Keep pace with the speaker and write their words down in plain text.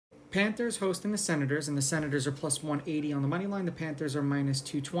Panthers hosting the Senators, and the Senators are plus 180 on the money line. The Panthers are minus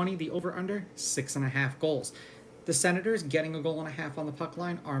 220. The over-under, 6.5 goals. The Senators, getting a goal and a half on the puck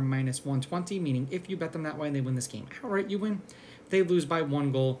line, are minus 120, meaning if you bet them that way and they win this game outright, you win. If they lose by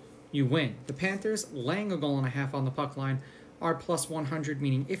 1 goal, you win. The Panthers, laying a goal and a half on the puck line, are plus 100,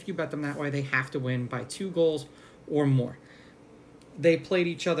 meaning if you bet them that way, they have to win by 2 goals or more. They played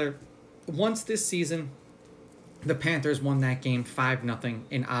each other once this season. The Panthers won that game 5-0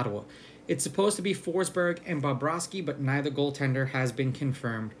 in Ottawa. It's supposed to be Forsberg and Bobrovsky, but neither goaltender has been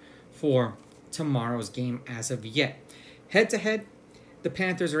confirmed for tomorrow's game as of yet. Head-to-head, the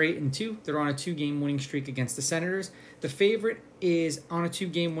Panthers are 8-2. They're on a 2-game winning streak against the Senators. The favorite is on a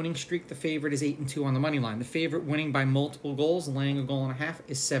 2-game winning streak. The favorite is 8-2 on the money line. The favorite winning by multiple goals, laying a goal and a half,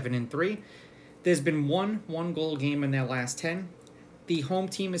 is 7-3. There's been one one-goal game in their last 10. The home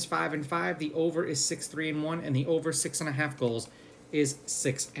team is 5-5. The over is 6-3-1, and the over 6.5 goals is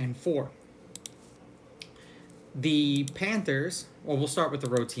 6-4. The Panthers, well, we'll start with the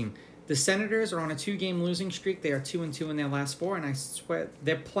road team. The Senators are on a 2-game losing streak. They are 2-2 in their last 4, and I swear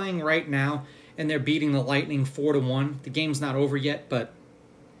they're playing right now, and they're beating the Lightning 4-1. The game's not over yet, but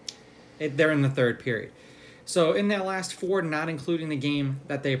they're in the third period. So in their last 4, not including the game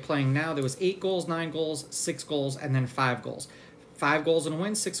that they're playing now, there was 8 goals, 9 goals, 6 goals, and then 5 goals. 5 goals and a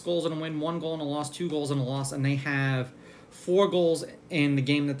win, 6 goals and a win, 1 goal and a loss, 2 goals and a loss, and they have 4 goals in the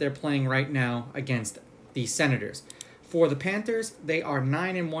game that they're playing right now against the Senators. For the Panthers, they are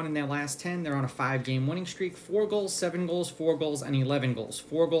 9-1 in their last 10. They're on a 5-game winning streak. 4 goals, 7 goals, 4 goals, and 11 goals.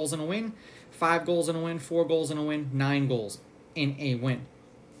 4 goals and a win, 5 goals and a win, 4 goals and a win, 9 goals in a win.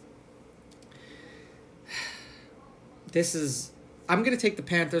 I'm going to take the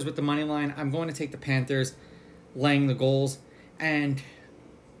Panthers with the money line. I'm going to take the Panthers laying the goals. And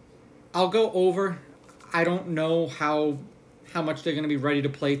I'll go over. I don't know how much they're going to be ready to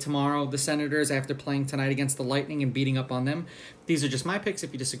play tomorrow, the Senators, after playing tonight against the Lightning and beating up on them. These are just my picks.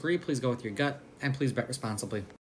 If you disagree, please go with your gut, and please bet responsibly.